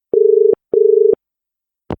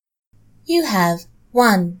You have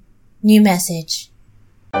one new message.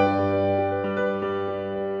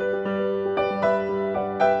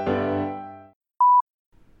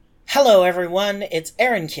 Hello everyone, it's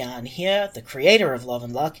Aaron Kian here, the creator of Love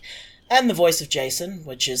and Luck, and the voice of Jason,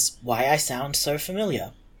 which is why I sound so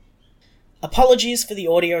familiar. Apologies for the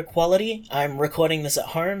audio quality, I'm recording this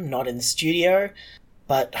at home, not in the studio,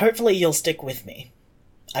 but hopefully you'll stick with me.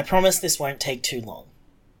 I promise this won't take too long.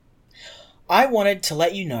 I wanted to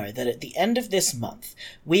let you know that at the end of this month,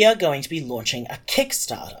 we are going to be launching a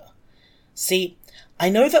Kickstarter. See, I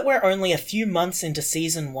know that we're only a few months into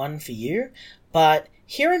Season 1 for you, but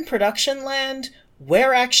here in production land,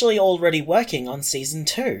 we're actually already working on Season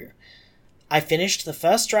 2. I finished the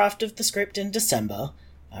first draft of the script in December,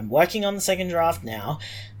 I'm working on the second draft now,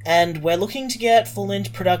 and we're looking to get full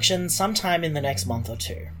into production sometime in the next month or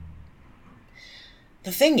two.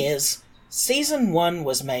 The thing is, Season 1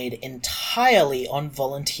 was made entirely on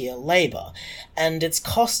volunteer labour, and its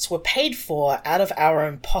costs were paid for out of our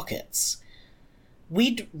own pockets.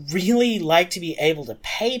 We'd really like to be able to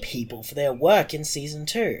pay people for their work in Season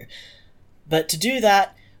 2, but to do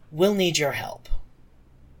that, we'll need your help.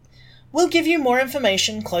 We'll give you more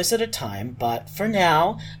information closer to time, but for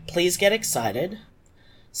now, please get excited.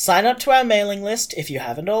 Sign up to our mailing list if you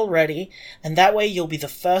haven't already, and that way you'll be the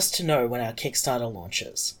first to know when our Kickstarter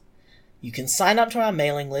launches. You can sign up to our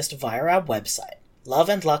mailing list via our website,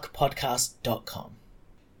 loveandluckpodcast.com.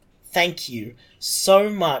 Thank you so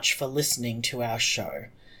much for listening to our show.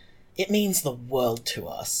 It means the world to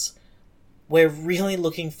us. We're really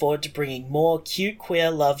looking forward to bringing more cute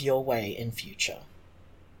queer love your way in future.